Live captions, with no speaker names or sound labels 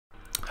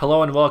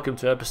Hello and welcome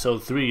to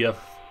episode 3 of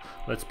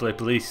Let's Play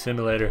Police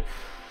Simulator.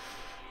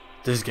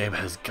 This game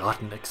has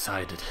gotten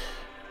excited.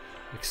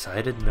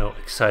 Excited? No,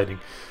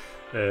 exciting.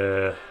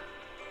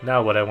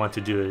 Now what I want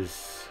to do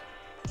is...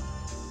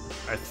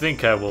 I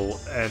think I will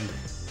end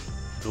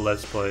the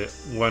Let's Play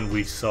when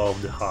we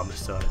solve the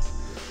homicide.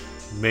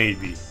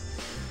 Maybe.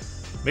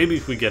 Maybe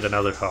if we get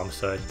another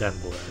homicide, then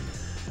we'll end.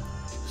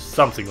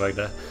 Something like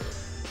that.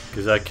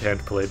 Because I can't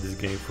play this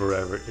game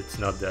forever. It's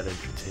not that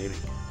entertaining.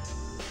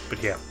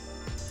 But yeah.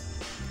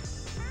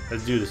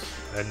 Let's do this.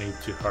 I need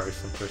to hire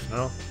some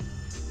personnel.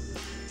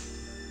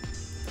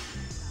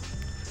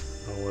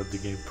 I'll let the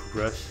game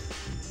progress.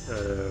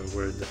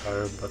 Where's the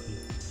hire button?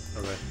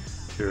 Alright,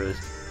 here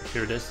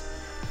it is.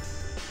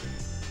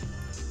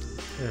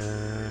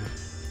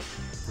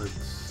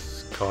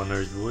 Let's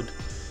Connors Wood.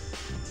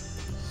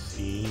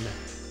 Scene.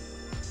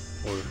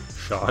 Or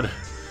shot.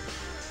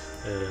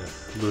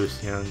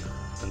 Lewis Young.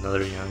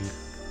 Another Young.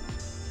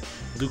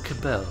 Luke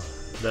Cabell.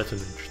 That's an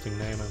interesting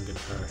name. I'm gonna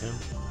hire him.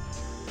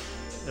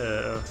 Can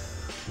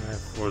I have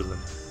 4 of them?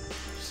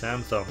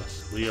 Sam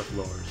Thomas, Leah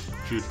Flores,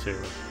 Jude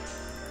Taylor.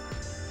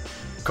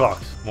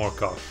 Cox, more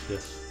Cox,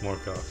 yes, more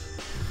Cox.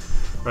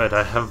 Right,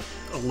 I have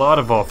a lot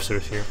of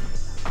officers here.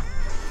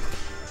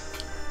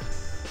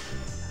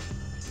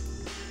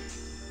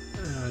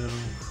 I don't know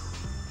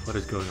what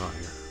is going on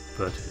here,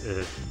 but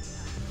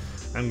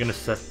I'm gonna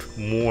set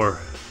more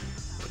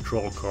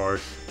patrol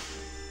cars.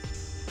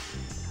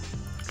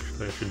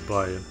 Actually, I should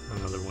buy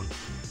another one.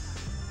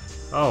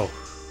 Oh.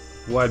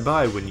 Why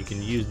buy when you can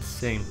use the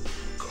same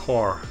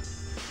car?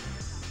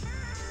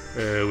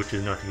 Which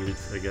is not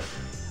used, I guess,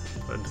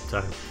 at the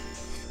time.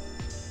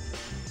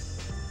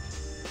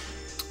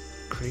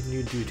 Create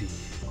new duty.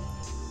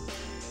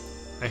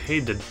 I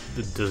hate that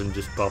it doesn't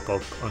just pop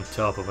up on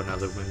top of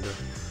another window.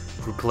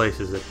 It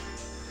replaces it.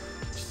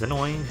 Which is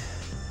annoying,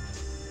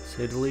 to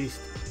say the least.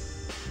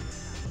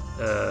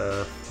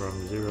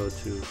 From 0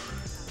 to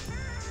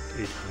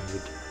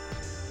 800.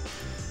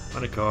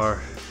 On a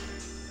car.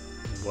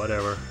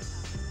 Whatever.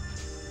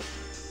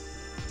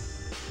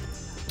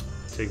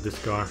 Take this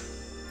car.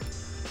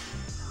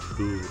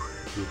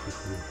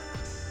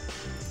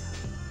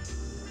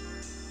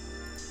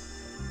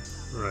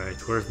 Right,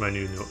 where's my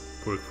new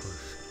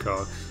workforce?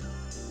 Cox.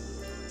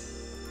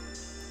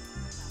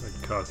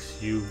 Right,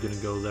 Cox, you gonna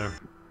go there?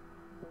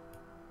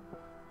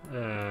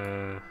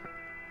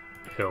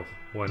 Hell,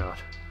 why not?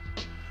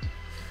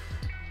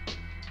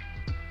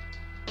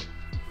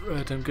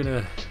 Right,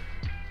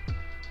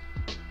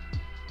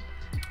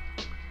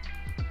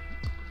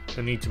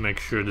 I need to make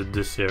sure that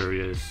this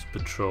area is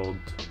patrolled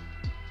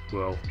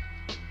well.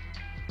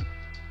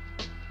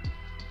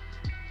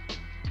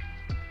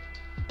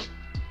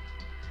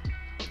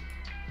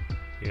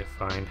 Yeah,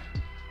 fine.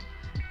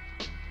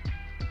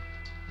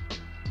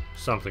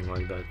 Something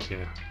like that,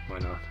 yeah, why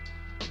not?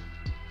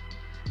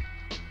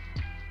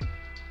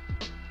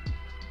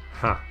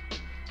 Huh.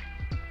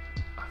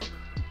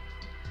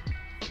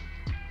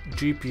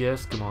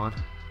 GPS, come on.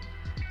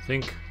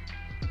 Think.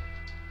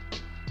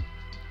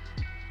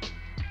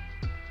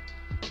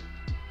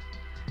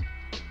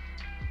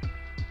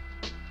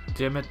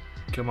 Damn it,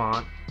 come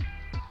on.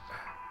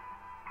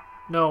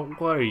 No,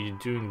 why are you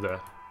doing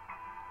that?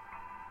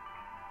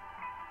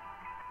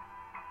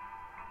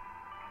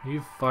 Are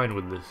you fine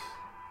with this?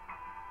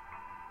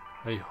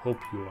 I hope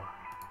you are.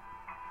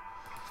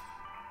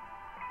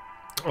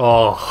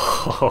 Oh,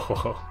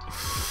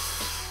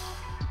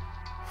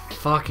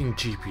 fucking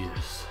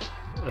GPS.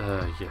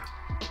 Yeah.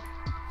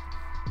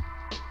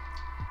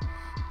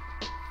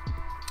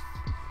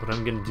 What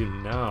I'm gonna do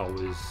now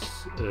is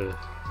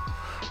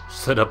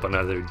set up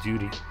another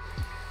duty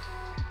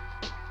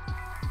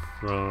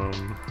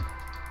from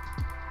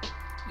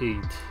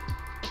 8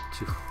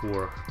 to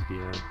 4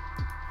 p.m.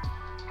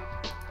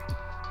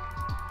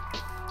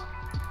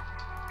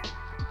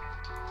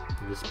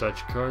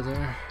 Dispatch car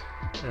there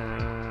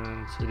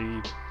and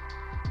city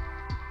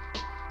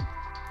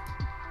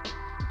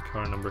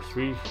car number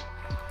 3.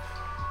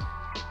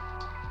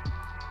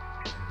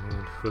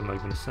 And who am I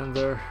going to send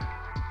there?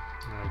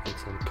 I can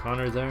send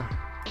Connor there,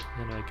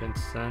 and I can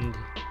send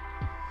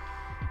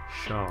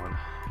Sean.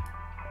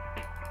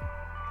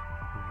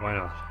 Why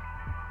not?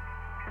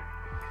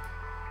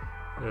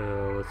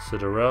 Let's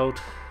set a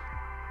route.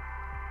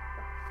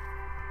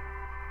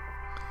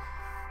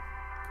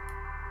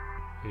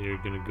 You're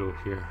gonna go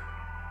here.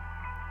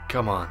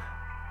 Come on.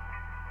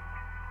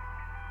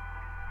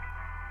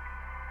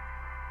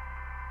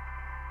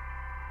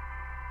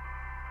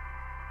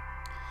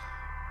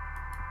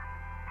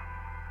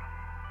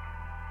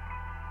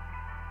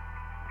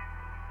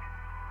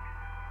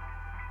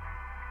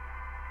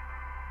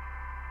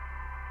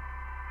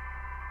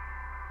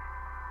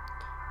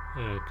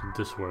 Could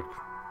this work?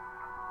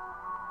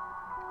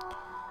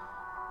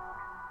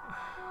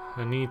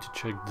 I need to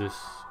check this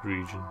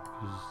region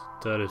because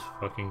that is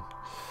fucking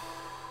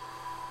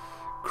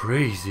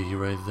crazy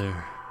right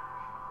there.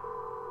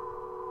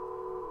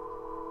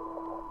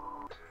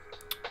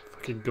 If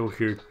I could go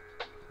here.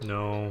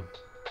 No.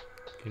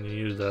 Can you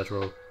use that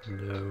rope?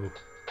 No.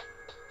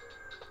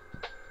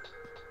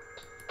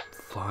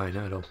 Fine,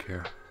 I don't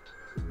care.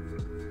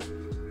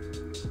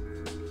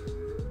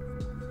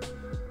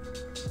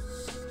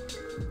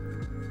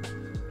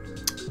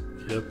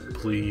 Yep,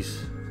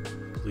 please.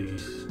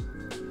 Please.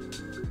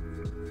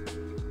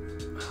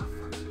 Oh,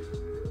 fuck's sake.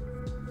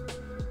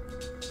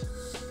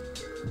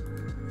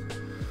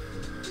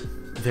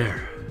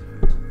 There.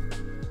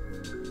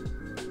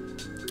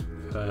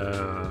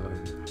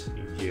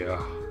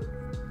 Yeah.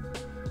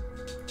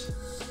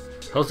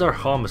 How's our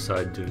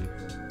homicide doing?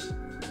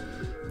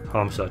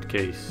 Homicide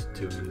case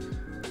doing?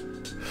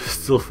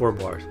 Still 4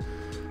 bars.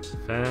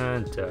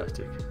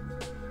 Fantastic.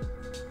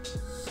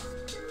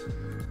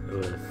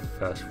 I'm gonna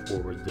fast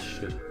forward this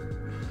shit.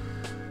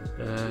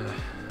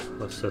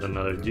 Let's set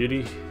another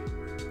duty.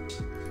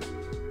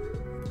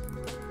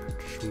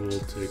 Which will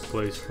take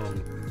place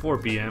from 4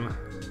 PM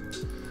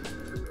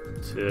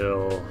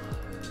till...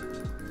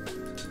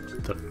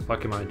 What the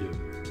fuck am I doing?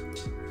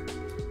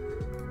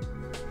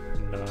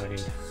 9,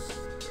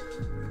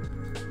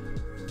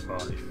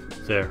 5.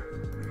 There.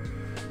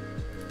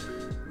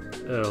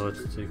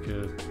 Let's take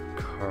a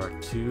car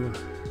 2.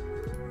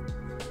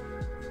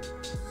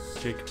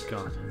 Jacob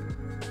gone.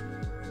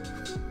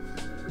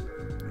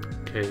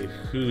 Okay,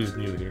 who's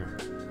new here?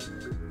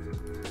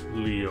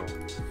 Leo.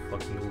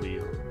 Fucking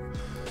Leo.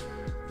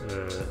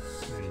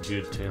 And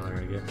Jude Taylor,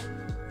 I guess.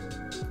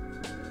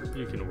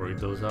 You can work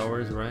those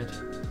hours, right?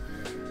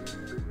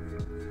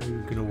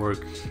 You're gonna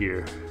work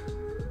here.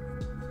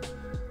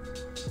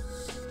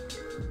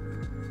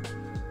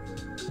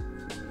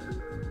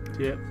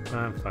 Yep,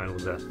 I'm fine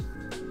with that.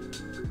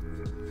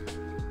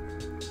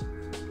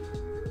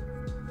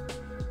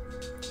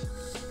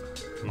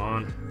 Come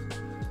on.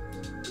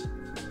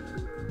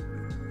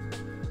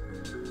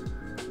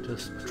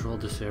 Just patrol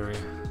this area,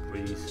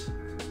 please.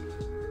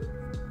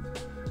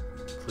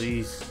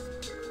 Please.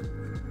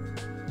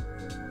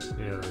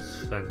 Yeah,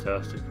 that's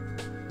fantastic.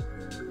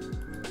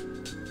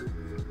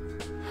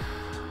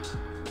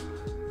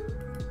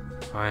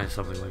 Fine,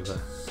 something like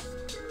that.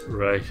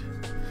 Right.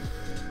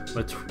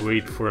 Let's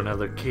wait for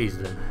another case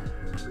then.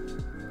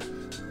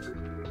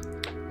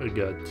 Oh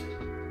god.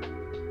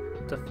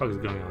 What the fuck is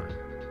going on?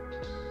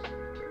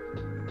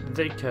 Did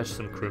they catch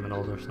some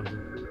criminals or something?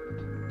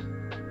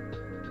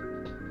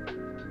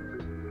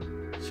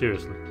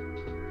 Seriously.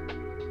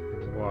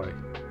 Why?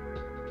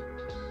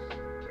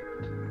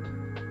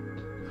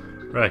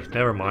 Right,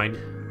 never mind.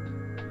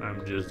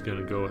 I'm just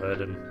gonna go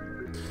ahead and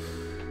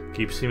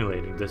keep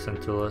simulating this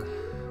until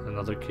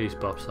another case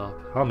pops up.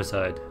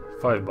 Homicide.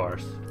 5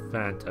 bars.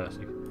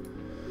 Fantastic.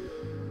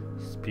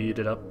 Speed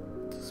it up.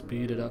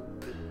 Speed it up.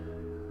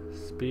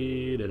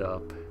 Speed it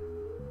up.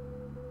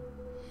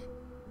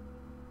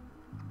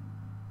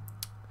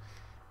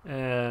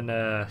 And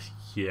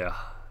yeah.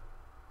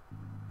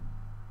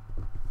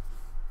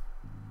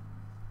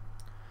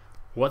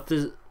 What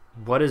is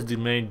the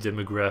main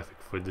demographic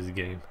for this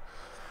game?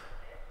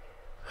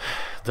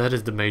 That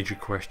is the major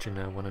question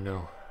I want to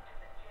know.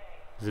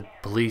 Is it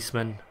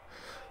policemen?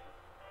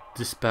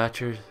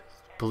 Dispatchers?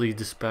 Police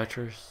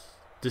dispatchers?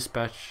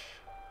 Dispatch?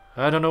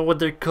 I don't know what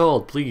they're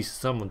called. Please,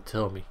 someone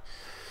tell me.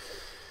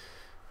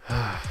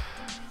 That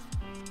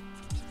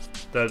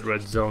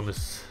red zone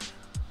is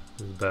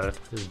bad.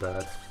 It's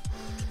bad.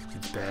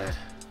 It's bad.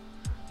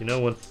 You know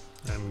what?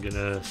 I'm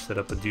gonna set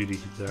up a duty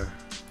there.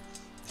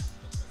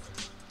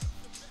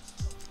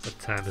 What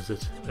time is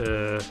it?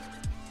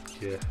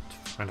 Yeah,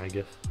 it's fine, I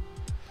guess.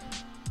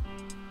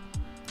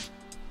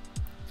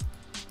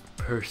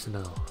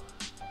 Personnel.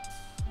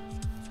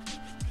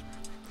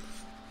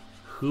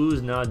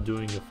 Who's not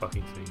doing a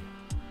fucking thing?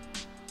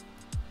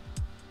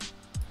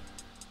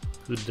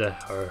 Who's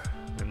that her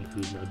and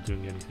who's not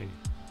doing anything?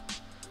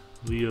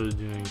 Leo's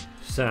doing...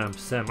 Sam,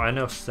 I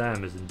know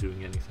Sam isn't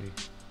doing anything.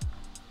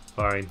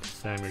 Fine,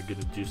 Sam, you're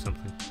gonna do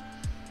something.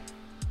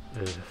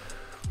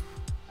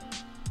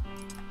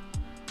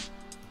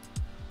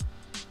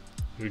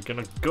 You're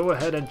gonna go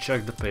ahead and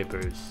check the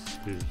papers,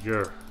 because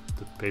you're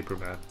the paper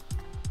man.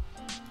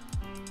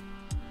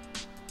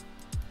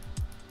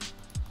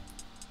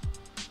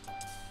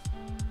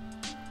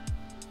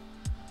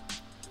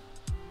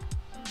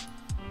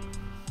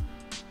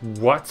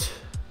 What?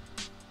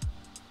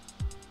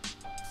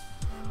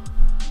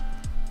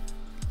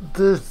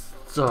 This,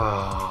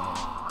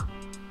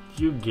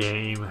 you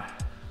game.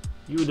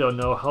 You don't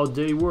know how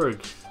they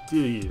work, do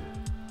you?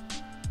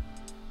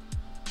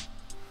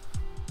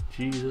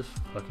 Jesus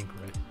fucking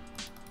Christ.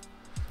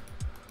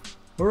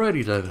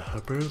 Alrighty then,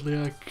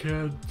 apparently I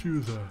can't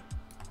do that.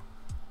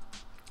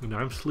 And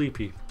I'm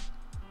sleepy.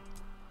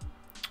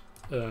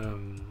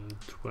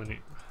 20.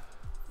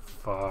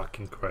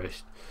 Fucking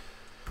Christ.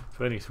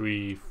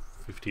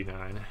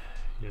 23:59.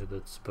 Yeah,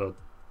 that's about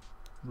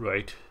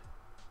right,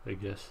 I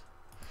guess.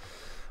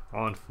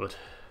 On foot.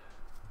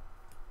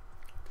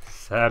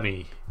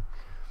 Sam.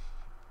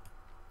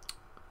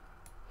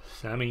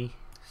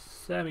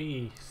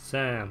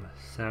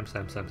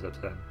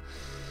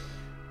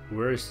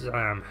 Where's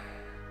Sam?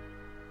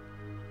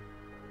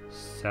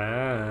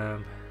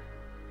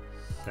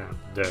 Sam.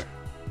 There.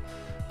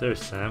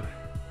 There's Sam.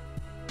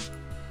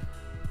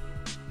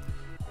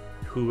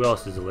 Who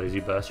else is a lazy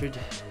bastard?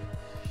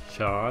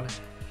 Sean.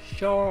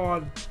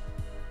 Sean!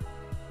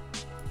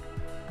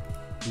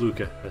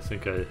 Luca. I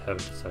think I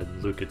haven't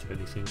decided Luca to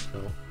anything, so...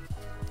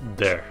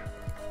 There.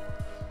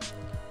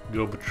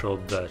 Go patrol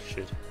that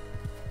shit.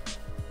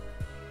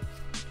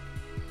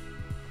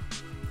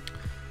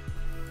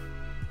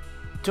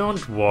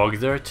 Don't walk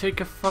there, take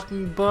a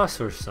fucking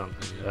bus or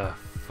something. Ah,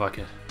 fuck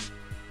it.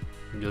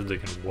 I guess they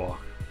can walk.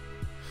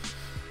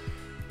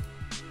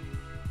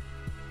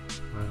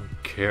 I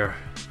don't care.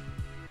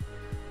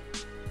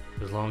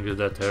 As long as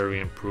that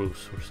area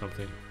improves or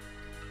something.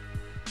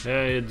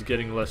 Yeah, it's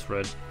getting less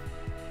red.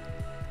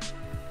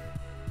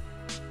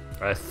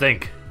 I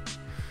think.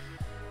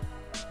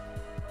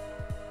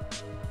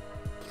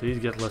 Please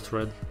get less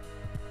red.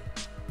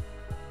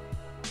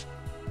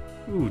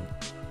 Ooh.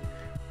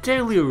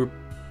 Daily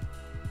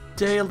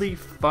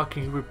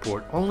fucking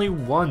report. Only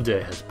one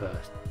day has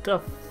passed. The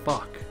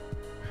fuck?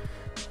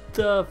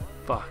 The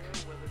fuck?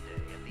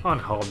 On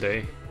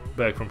holiday.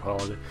 Back from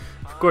holiday.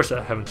 Of course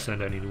I haven't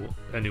sent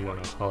anyone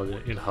on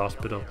holiday in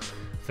hospital.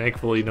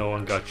 Thankfully no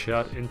one got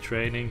shot in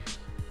training.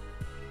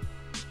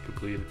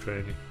 Completed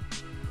training.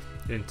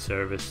 In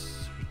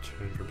service.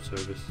 Returned from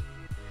service.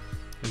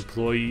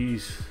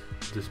 Employees.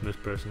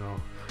 Dismissed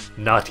personnel.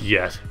 Not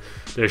yet.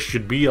 There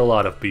should be a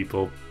lot of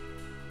people.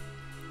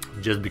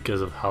 Just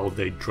because of how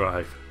they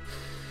drive.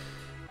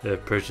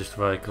 Purchased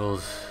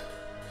vehicles.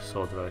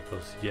 Sold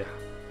vehicles. Yeah.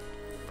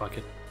 Fuck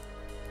it.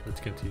 Let's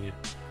continue.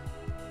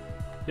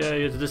 Yeah,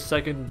 it's the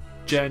 2nd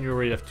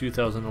January of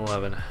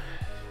 2011.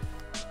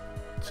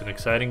 It's an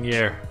exciting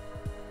year.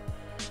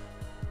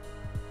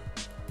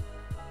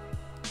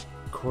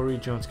 Corey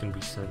Jones can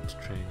be sent to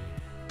training.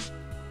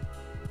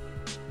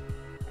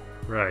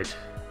 Right.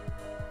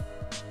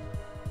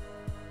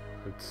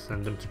 Let's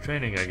send him to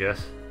training, I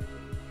guess.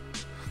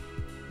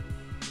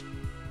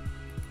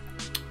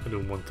 I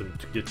don't want them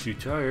to get too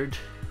tired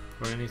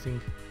or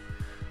anything,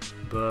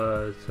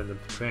 but send them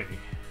to training.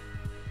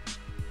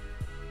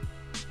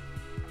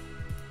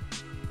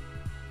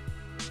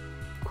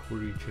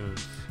 Corey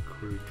Jones.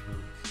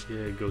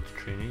 Yeah, go to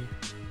training.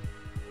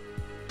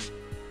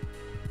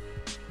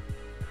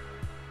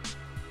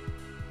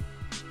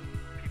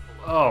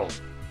 Oh,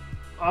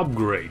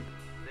 upgrade.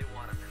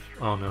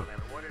 Oh no.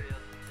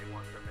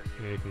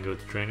 Yeah, you can go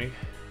to training.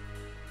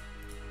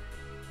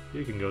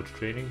 You can go to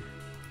training,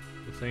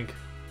 I think.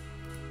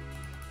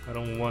 I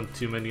don't want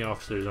too many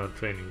officers on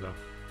training though.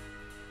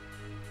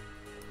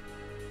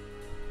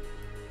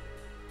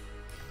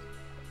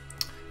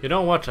 You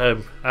know what?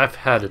 I've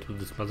had it with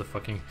this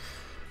motherfucking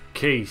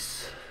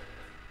case.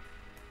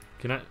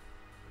 Can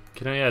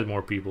I add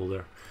more people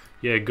there?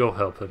 Yeah, go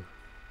help him.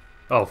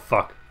 Oh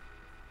fuck.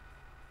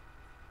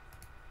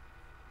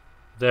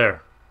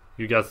 There.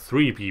 You got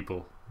 3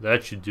 people.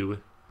 That should do it.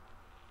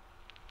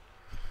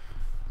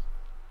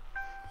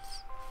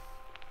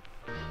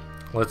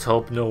 Let's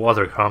hope no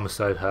other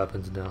homicide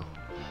happens now.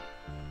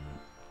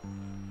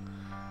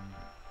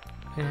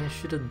 Yeah, I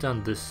should have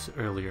done this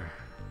earlier.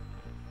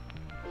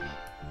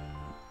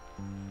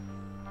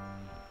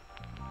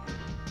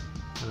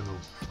 I don't know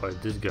why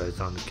this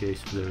guy's on the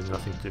case, but there's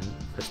nothing to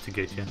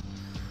investigate yet.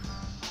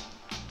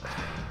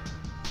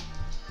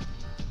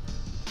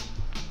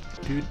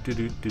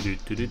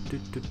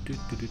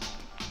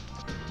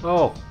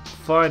 Oh,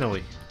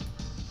 finally!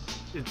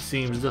 It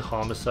seems the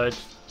homicide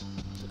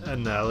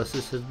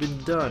analysis has been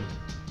done.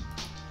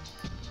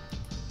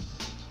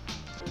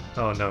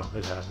 Oh no,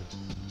 it hasn't.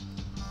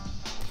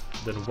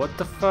 Then what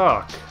the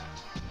fuck?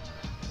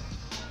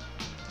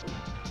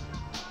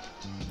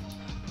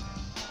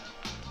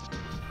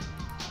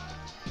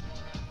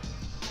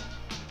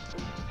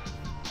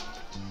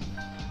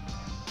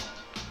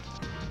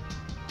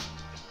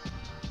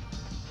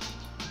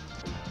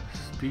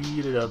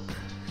 Speed it up.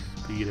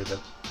 Speed it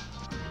up.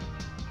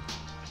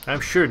 I'm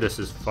sure this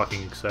is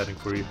fucking exciting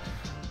for you.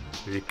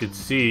 You could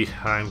see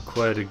I'm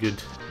quite a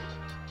good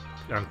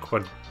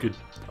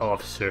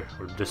officer,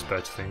 or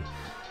dispatch thing.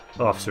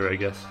 Officer, I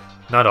guess.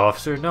 Not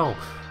officer, no.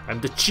 I'm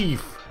the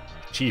chief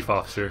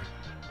officer.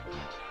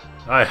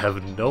 I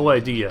have no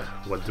idea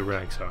what the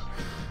ranks are.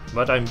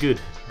 But I'm good,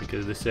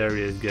 because this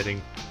area is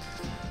getting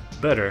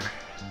better.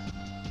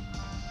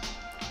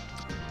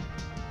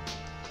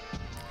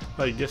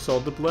 I guess all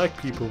the black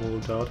people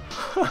moved out.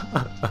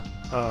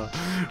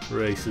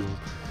 Racism.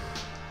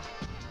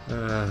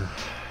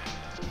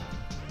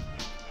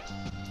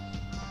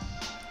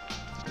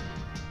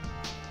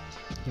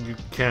 You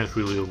can't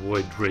really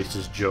avoid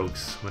racist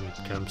jokes when it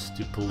comes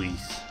to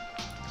police.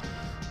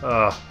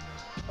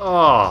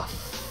 Oh,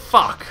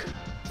 fuck.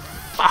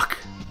 Fuck.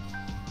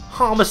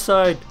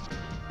 Homicide.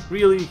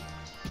 Really?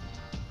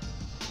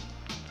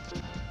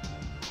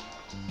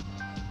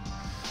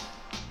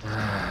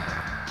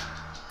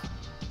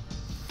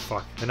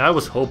 Fuck. And I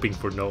was hoping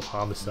for no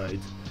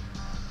homicides.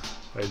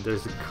 Right,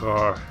 there's a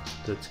car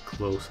that's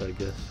close, I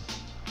guess.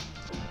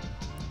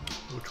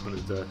 Which one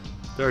is that?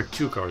 There are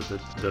 2 cars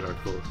that are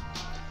close.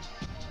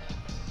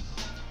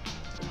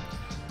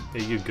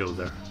 Hey, you go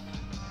there.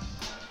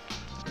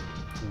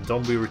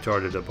 Don't be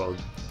retarded about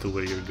the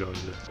way you're going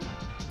to.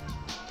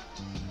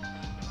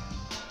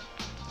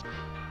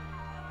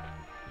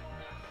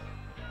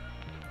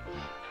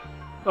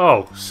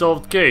 Oh,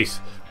 solved case.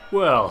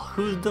 Well,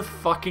 who's the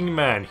fucking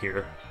man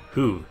here?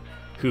 Who?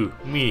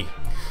 Me.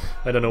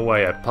 I don't know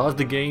why I paused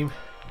the game,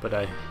 but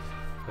I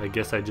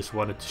guess I just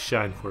wanted to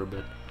shine for a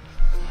bit.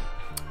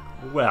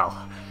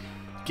 Well,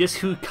 guess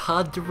who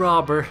caught the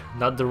robber?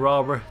 Not the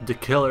robber, the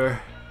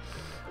killer.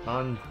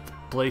 On the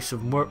place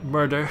of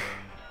murder.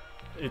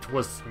 It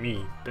was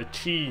me, the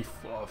chief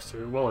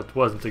officer. Well, it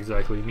wasn't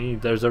exactly me.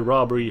 There's a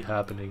robbery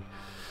happening.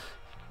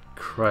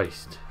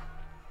 Christ.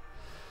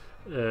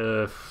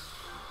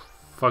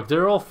 Fuck,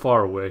 they're all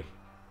far away.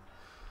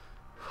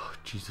 Oh,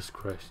 Jesus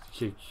Christ.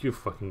 You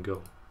fucking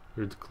go.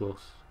 You're the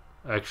close.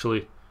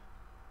 Actually.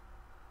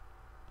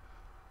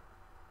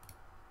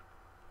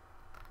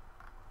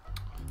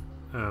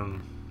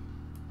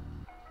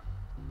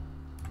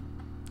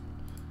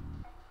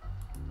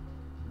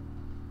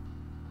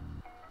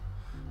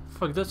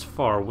 Fuck, that's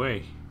far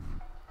away.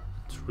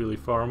 It's really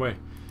far away.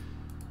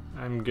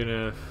 I'm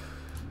gonna...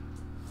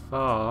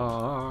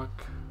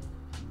 Fuck.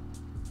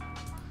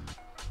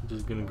 I'm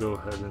just gonna go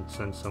ahead and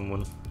send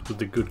someone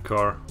with a good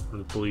car from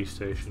the police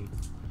station.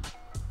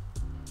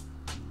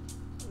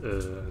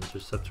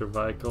 Interceptor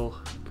vehicle.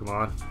 Come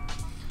on.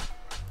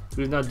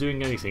 Who's not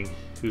doing anything?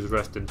 Who's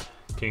rested?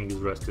 King is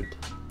rested.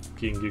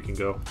 King, you can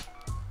go.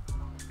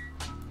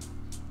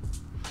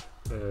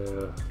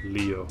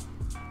 Leo.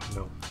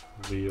 No.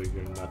 Leo,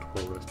 you're not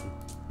well rested.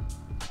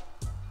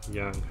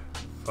 Young.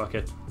 Fuck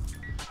it.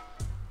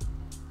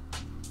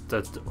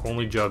 That's the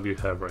only job you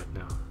have right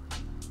now.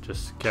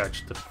 Just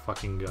catch the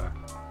fucking guy.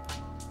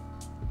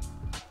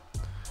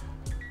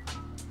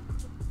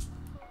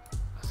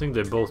 I think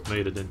they both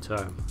made it in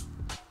time.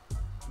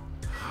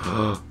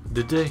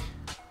 Did they?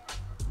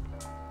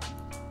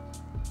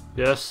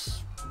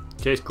 Yes.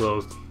 Case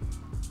closed.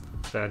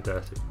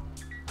 Fantastic.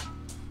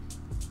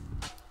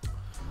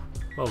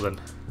 Well then.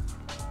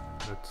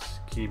 Let's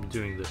keep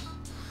doing this.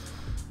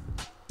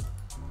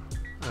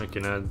 I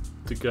can add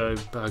the guy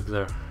back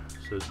there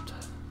so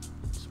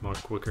it's more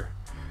quicker.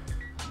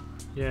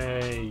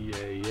 Yay,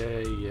 yay,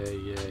 yay, yay,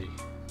 yay.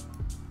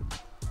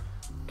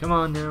 Come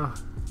on now.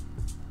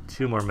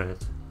 2 more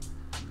minutes.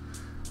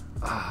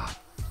 Ah,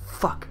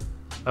 fuck.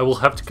 I will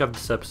have to cut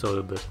this episode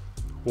a bit.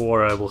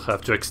 Or I will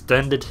have to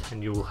extend it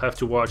and you will have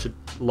to watch it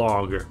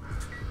longer.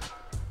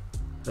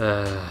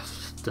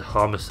 The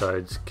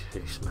homicides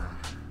case, man.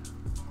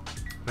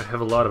 I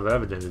have a lot of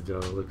evidence though.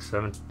 Look,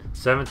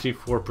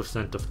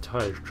 74% of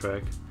tire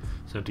track,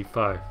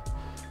 75,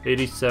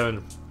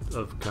 87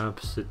 of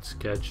composite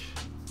sketch.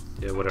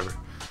 Yeah, whatever.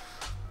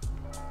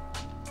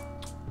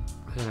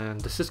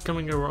 And this is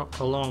coming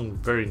along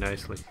very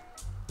nicely.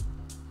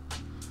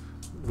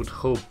 Would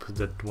hope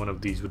that one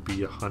of these would be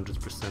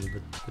 100%,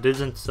 but it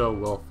isn't, so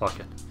well, fuck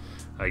it,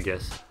 I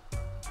guess.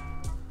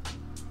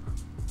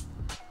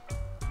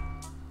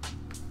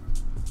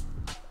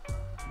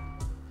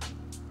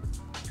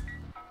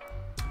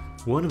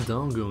 One of the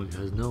ongoing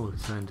has no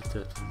sign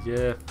detected.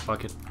 Yeah,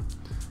 fuck it.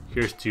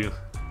 Here's 2.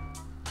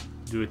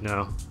 Do it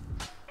now.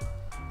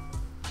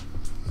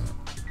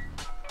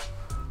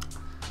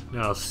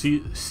 Now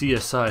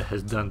CSI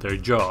has done their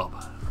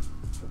job.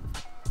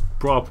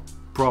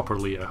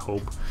 Properly, I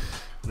hope.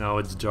 Now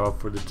it's the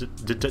job for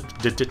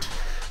the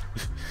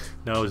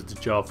now it's the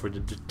job for the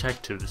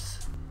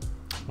detectives.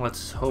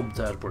 Let's hope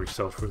that works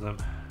out for them.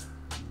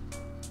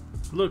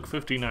 Look,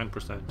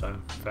 59%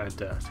 time.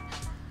 Fantastic.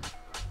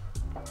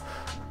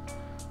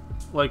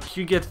 Like,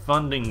 you get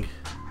funding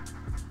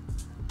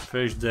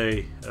first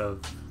day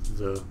of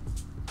the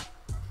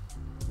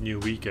new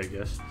week, I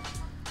guess,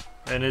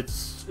 and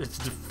it's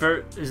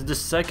the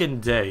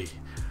second day.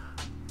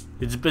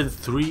 It's been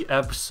 3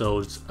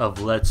 episodes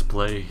of Let's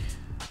Play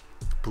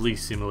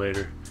Police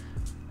Simulator,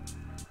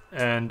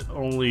 and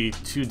only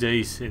 2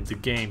 days in the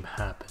game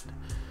happened.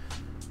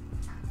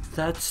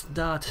 That's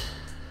not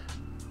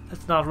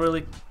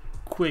really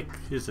quick,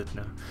 is it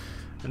now?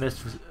 And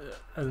this was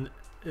an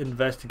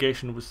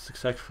investigation was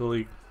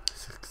successfully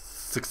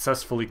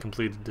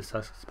completed. The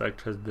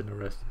suspect has been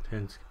arrested.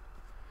 Hence,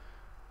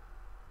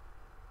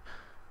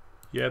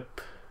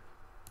 yep.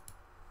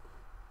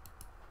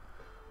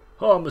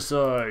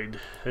 Homicide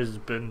has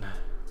been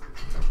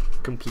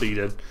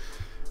completed.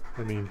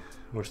 I mean,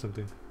 or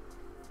something.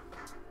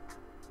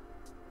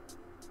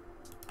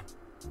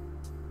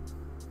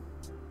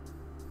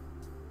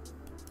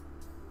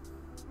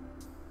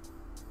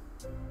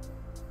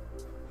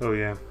 Oh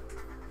yeah.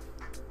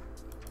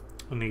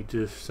 I need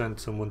to send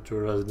someone to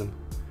arrest them.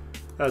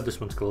 This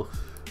one's close.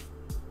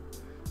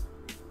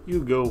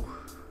 You go.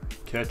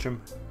 Catch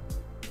him.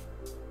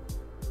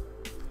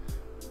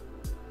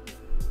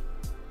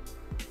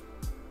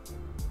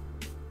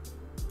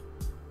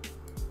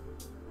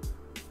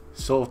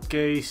 Solved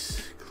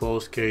case,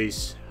 closed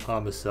case,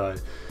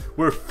 homicide.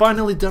 We're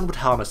finally done with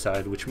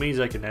homicide, which means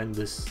I can end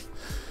this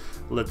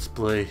Let's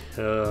Play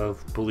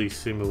of Police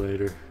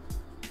Simulator.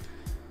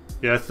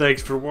 Yeah,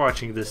 thanks for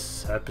watching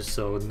this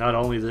episode. Not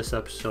only this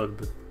episode,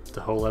 but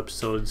the whole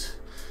episodes.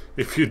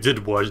 if you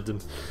did watch them,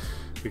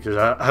 because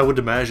I would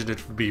imagine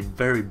it would be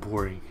very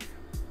boring.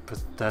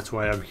 But that's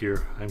why I'm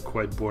here. I'm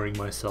quite boring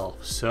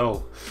myself.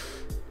 So,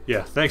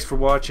 yeah, thanks for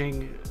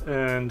watching,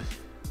 and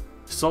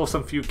solve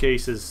some few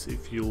cases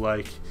if you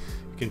like.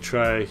 You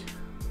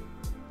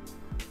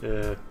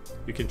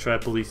can try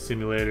Police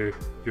Simulator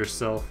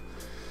yourself.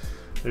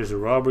 There's a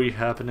robbery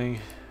happening.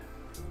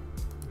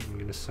 I'm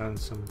gonna send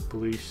some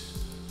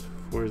police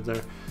force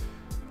there.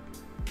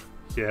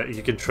 Yeah,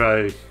 you can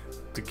try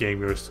the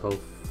game yourself.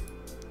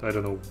 I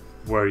don't know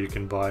where you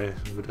can buy it,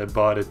 but I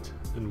bought it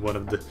in one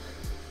of the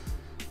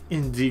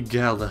Indie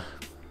Gala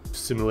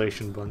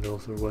simulation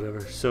bundles or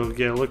whatever. So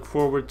yeah, look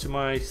forward to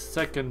my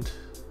second,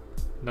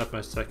 not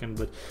my second,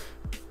 but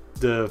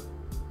the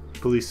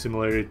Police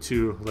Simulator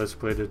 2 Let's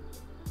Play that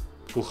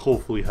will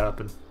hopefully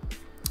happen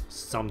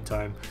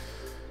sometime.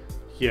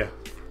 Yeah,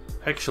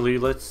 actually,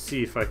 let's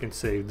see if I can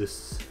save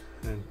this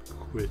and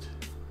quit.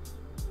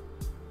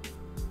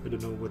 I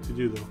don't know what to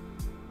do though.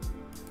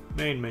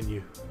 Main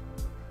menu.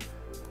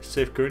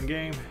 Save current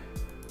game.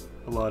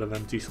 A lot of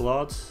empty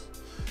slots.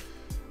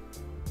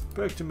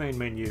 Back to main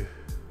menu.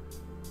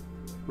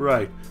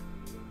 Right.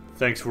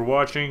 Thanks for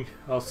watching.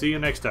 I'll see you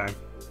next time.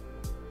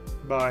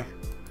 Bye.